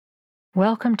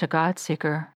Welcome to God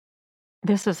Seeker.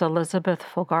 This is Elizabeth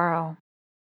Fulgaro.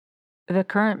 The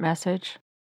current message: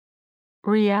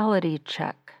 Reality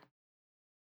Check.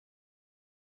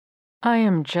 I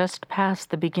am just past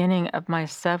the beginning of my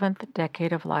 7th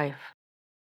decade of life.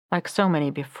 Like so many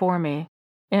before me,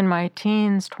 in my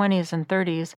teens, 20s, and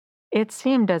 30s, it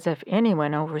seemed as if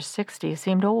anyone over 60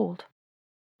 seemed old.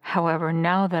 However,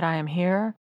 now that I am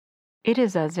here, it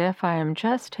is as if I am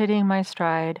just hitting my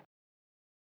stride.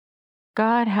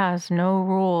 God has no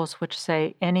rules which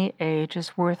say any age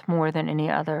is worth more than any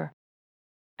other.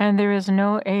 And there is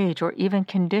no age or even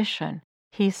condition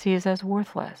he sees as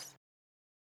worthless.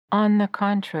 On the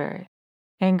contrary,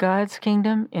 in God's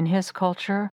kingdom, in his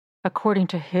culture, according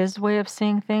to his way of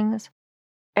seeing things,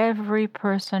 every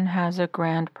person has a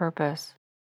grand purpose.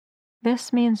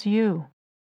 This means you.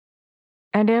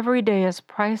 And every day is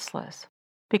priceless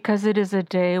because it is a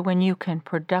day when you can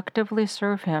productively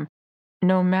serve him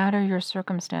no matter your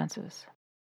circumstances.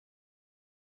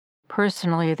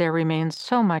 Personally, there remains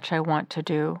so much I want to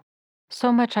do,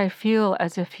 so much I feel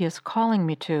as if he is calling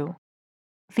me to.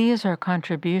 These are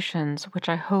contributions which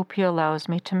I hope he allows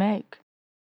me to make.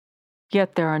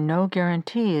 Yet there are no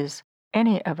guarantees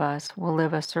any of us will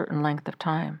live a certain length of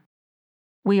time.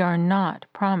 We are not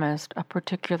promised a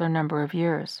particular number of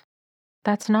years.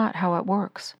 That's not how it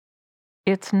works.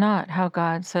 It's not how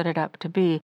God set it up to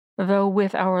be, though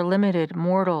with our limited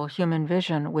mortal human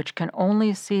vision, which can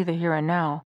only see the here and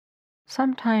now,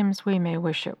 sometimes we may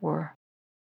wish it were.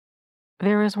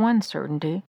 There is one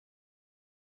certainty.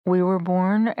 We were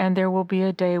born, and there will be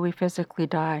a day we physically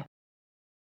die.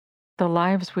 The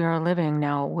lives we are living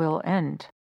now will end.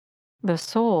 The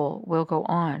soul will go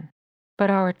on. But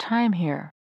our time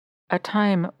here, a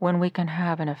time when we can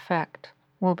have an effect,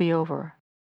 will be over.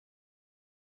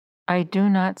 I do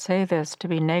not say this to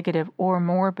be negative or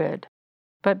morbid,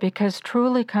 but because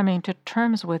truly coming to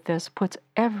terms with this puts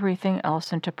everything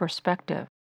else into perspective.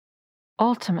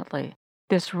 Ultimately,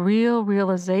 this real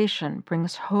realization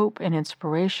brings hope and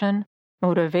inspiration,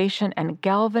 motivation and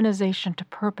galvanization to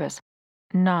purpose,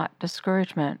 not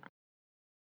discouragement.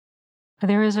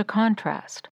 There is a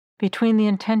contrast between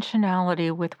the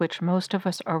intentionality with which most of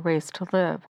us are raised to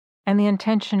live and the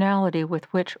intentionality with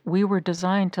which we were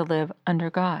designed to live under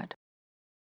God.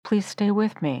 Please stay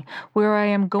with me. Where I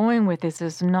am going with this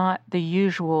is not the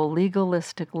usual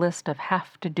legalistic list of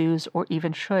have-to-dos or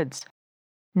even shoulds.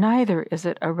 Neither is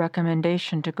it a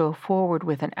recommendation to go forward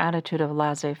with an attitude of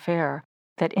laissez-faire,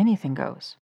 that anything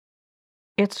goes.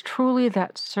 It's truly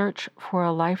that search for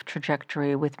a life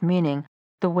trajectory with meaning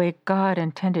the way God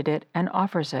intended it and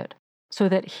offers it, so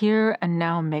that here and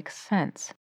now makes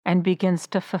sense and begins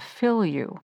to fulfill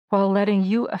you while letting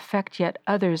you affect yet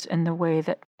others in the way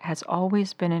that has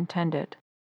always been intended.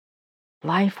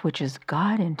 Life which is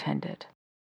God intended,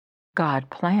 God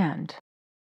planned,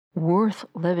 worth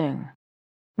living,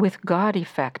 with God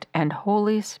effect and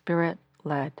Holy Spirit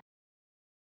led.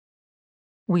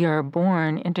 We are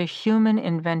born into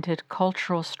human-invented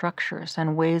cultural structures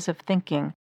and ways of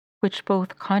thinking which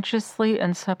both consciously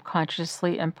and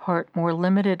subconsciously impart more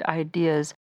limited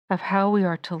ideas of how we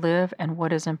are to live and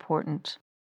what is important.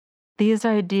 These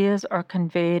ideas are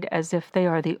conveyed as if they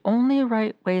are the only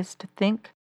right ways to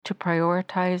think, to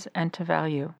prioritize, and to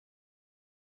value.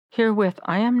 Herewith,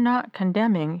 I am not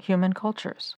condemning human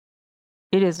cultures.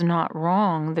 It is not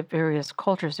wrong that various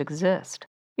cultures exist.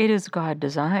 It is God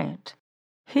designed.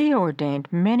 He ordained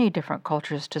many different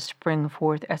cultures to spring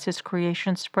forth as his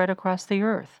creation spread across the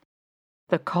earth.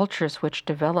 The cultures which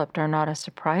developed are not a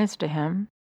surprise to him.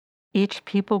 Each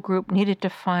people group needed to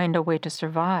find a way to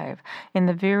survive in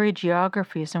the very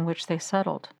geographies in which they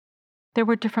settled. There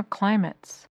were different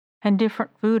climates and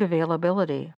different food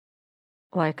availability.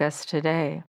 Like us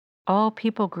today, all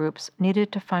people groups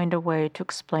needed to find a way to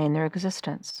explain their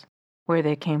existence, where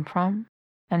they came from,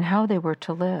 and how they were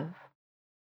to live.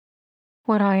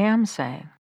 What I am saying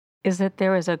is that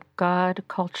there is a God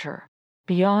culture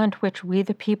beyond which we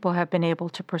the people have been able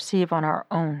to perceive on our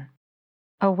own,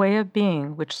 a way of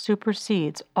being which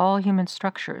supersedes all human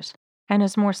structures and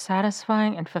is more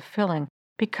satisfying and fulfilling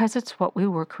because it's what we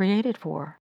were created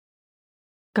for.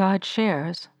 God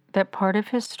shares that part of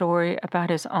his story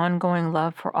about his ongoing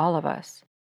love for all of us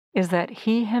is that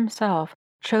he himself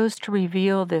chose to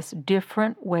reveal this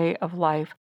different way of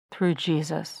life through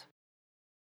Jesus.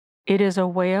 It is a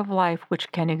way of life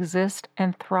which can exist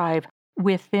and thrive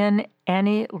within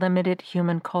any limited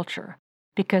human culture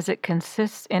because it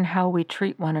consists in how we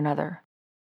treat one another.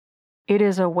 It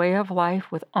is a way of life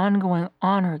with ongoing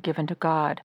honor given to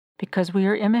God because we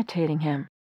are imitating him.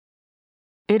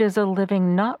 It is a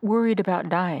living not worried about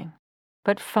dying,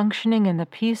 but functioning in the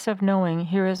peace of knowing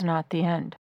here is not the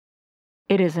end.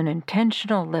 It is an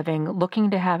intentional living looking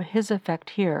to have His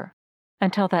effect here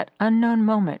until that unknown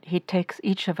moment He takes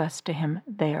each of us to Him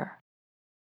there.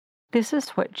 This is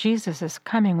what Jesus'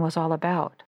 coming was all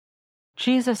about.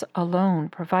 Jesus alone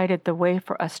provided the way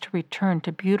for us to return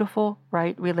to beautiful,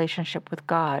 right relationship with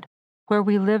God, where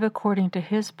we live according to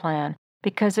His plan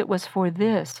because it was for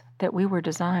this that we were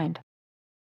designed.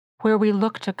 Where we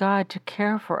look to God to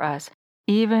care for us,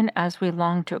 even as we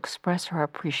long to express our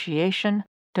appreciation,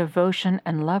 devotion,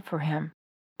 and love for Him,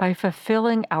 by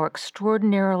fulfilling our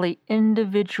extraordinarily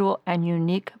individual and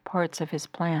unique parts of His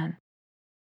plan.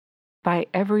 By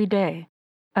every day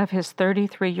of His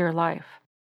 33-year life,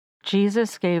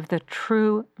 Jesus gave the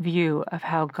true view of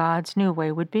how God's new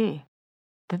way would be,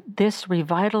 this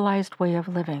revitalized way of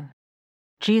living.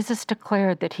 Jesus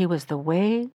declared that He was the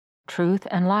way, truth,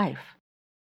 and life.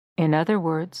 In other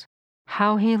words,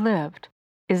 how He lived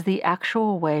is the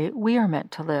actual way we are meant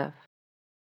to live.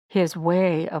 His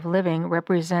way of living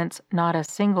represents not a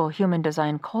single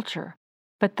human-designed culture,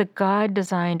 but the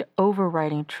God-designed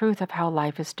overriding truth of how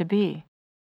life is to be.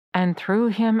 And through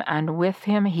Him and with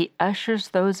Him, He ushers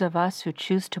those of us who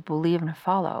choose to believe and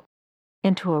follow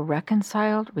into a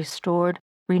reconciled, restored,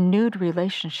 renewed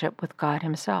relationship with God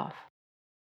Himself.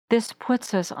 This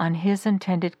puts us on His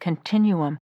intended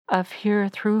continuum of here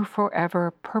through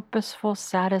forever purposeful,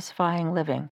 satisfying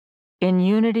living, in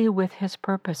unity with His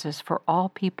purposes for all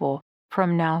people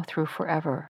from now through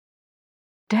forever.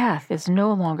 Death is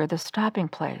no longer the stopping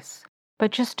place,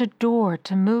 but just a door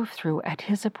to move through at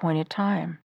His appointed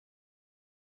time.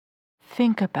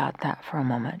 Think about that for a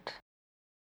moment.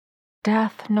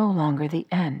 Death no longer the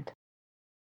end.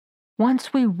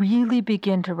 Once we really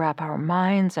begin to wrap our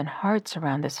minds and hearts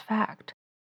around this fact,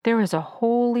 there is a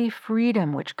holy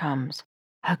freedom which comes,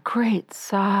 a great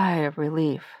sigh of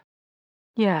relief.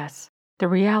 Yes, the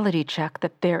reality check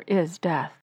that there is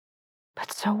death.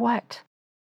 But so what?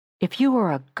 If you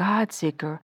are a God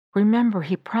seeker, remember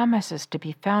He promises to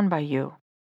be found by you.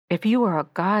 If you are a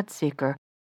God seeker,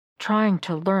 trying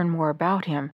to learn more about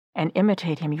Him and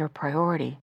imitate Him your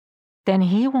priority, then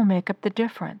He will make up the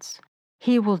difference.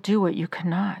 He will do what you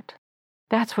cannot.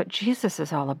 That's what Jesus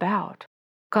is all about.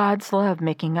 God's love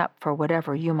making up for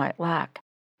whatever you might lack,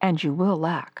 and you will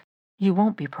lack. You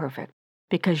won't be perfect,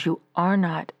 because you are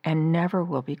not and never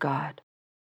will be God.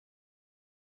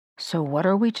 So what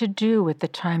are we to do with the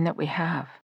time that we have?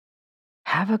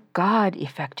 Have a God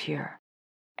effect here.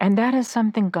 And that is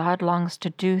something God longs to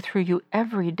do through you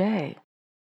every day.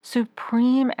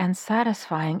 Supreme and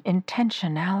satisfying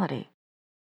intentionality.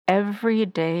 Every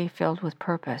day filled with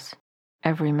purpose.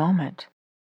 Every moment.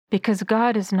 Because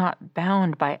God is not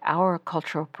bound by our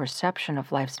cultural perception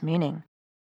of life's meaning.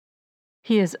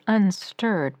 He is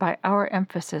unstirred by our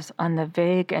emphasis on the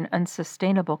vague and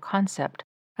unsustainable concept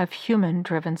of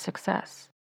human-driven success.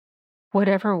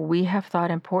 Whatever we have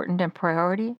thought important and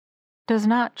priority does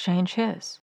not change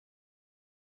His.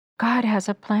 God has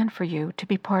a plan for you to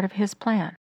be part of His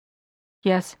plan.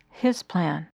 Yes, His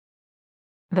plan.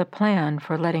 The plan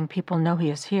for letting people know He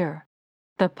is here.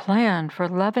 The plan for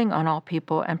loving on all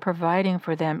people and providing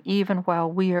for them even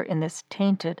while we are in this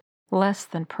tainted, less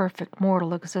than perfect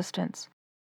mortal existence.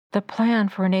 The plan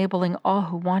for enabling all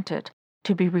who want it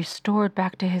to be restored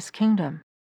back to His kingdom,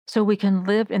 so we can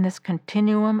live in this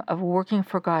continuum of working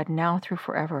for God now through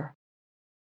forever.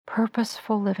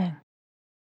 Purposeful living.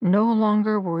 No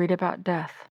longer worried about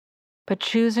death, but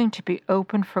choosing to be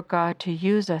open for God to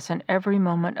use us in every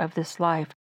moment of this life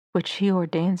which He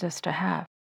ordains us to have.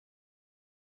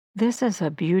 This is a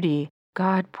beauty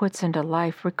God puts into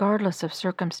life regardless of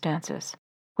circumstances,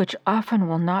 which often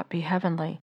will not be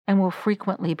heavenly and will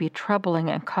frequently be troubling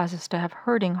and cause us to have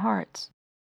hurting hearts.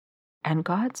 And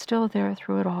God's still there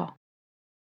through it all,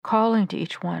 calling to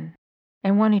each one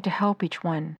and wanting to help each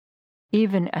one,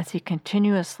 even as He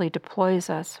continuously deploys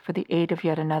us for the aid of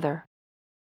yet another.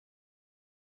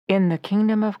 In the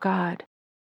kingdom of God,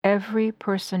 every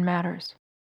person matters,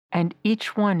 and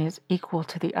each one is equal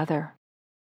to the other.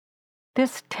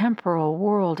 This temporal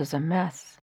world is a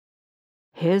mess.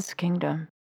 His kingdom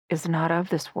is not of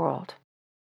this world.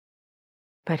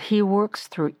 But He works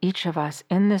through each of us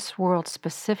in this world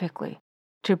specifically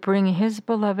to bring His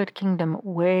beloved kingdom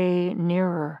way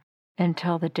nearer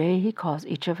until the day He calls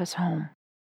each of us home.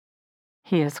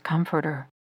 He is comforter,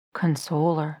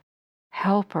 consoler,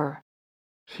 helper,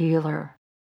 healer,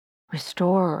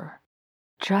 restorer,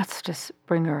 justice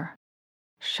bringer,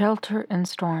 shelter in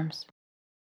storms.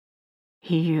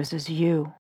 He uses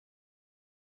you.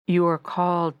 You are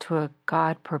called to a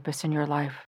God purpose in your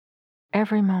life,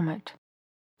 every moment,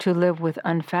 to live with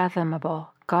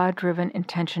unfathomable God-driven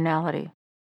intentionality,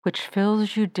 which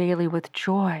fills you daily with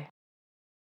joy.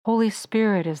 Holy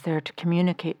Spirit is there to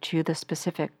communicate to you the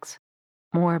specifics,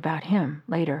 more about Him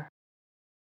later.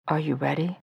 Are you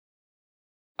ready?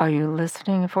 Are you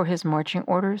listening for His marching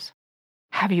orders?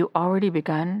 Have you already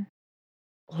begun?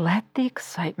 Let the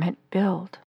excitement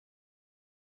build.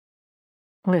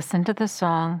 Listen to the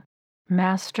song,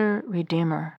 Master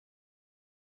Redeemer.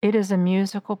 It is a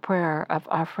musical prayer of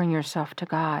offering yourself to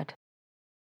God,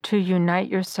 to unite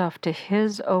yourself to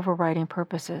His overriding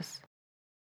purposes.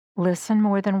 Listen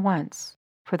more than once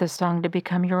for the song to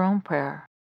become your own prayer.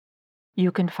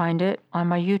 You can find it on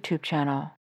my YouTube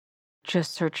channel.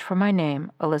 Just search for my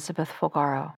name, Elizabeth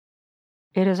Fulgaro.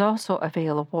 It is also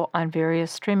available on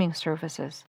various streaming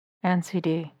services and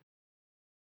CD.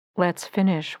 Let's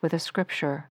finish with a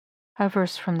scripture, a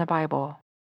verse from the Bible.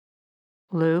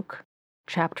 Luke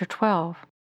chapter 12,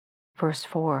 verse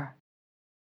 4.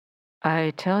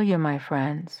 I tell you, my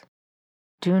friends,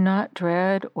 do not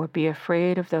dread or be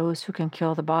afraid of those who can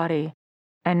kill the body,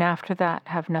 and after that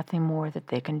have nothing more that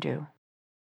they can do.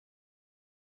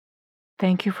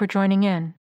 Thank you for joining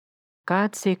in.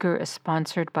 God Seeker is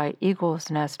sponsored by Eagle's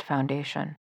Nest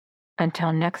Foundation.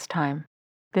 Until next time,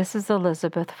 this is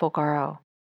Elizabeth Fulgaro.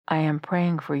 I am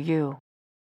praying for you.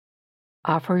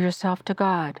 Offer yourself to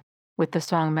God with the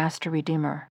song Master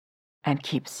Redeemer and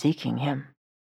keep seeking Him.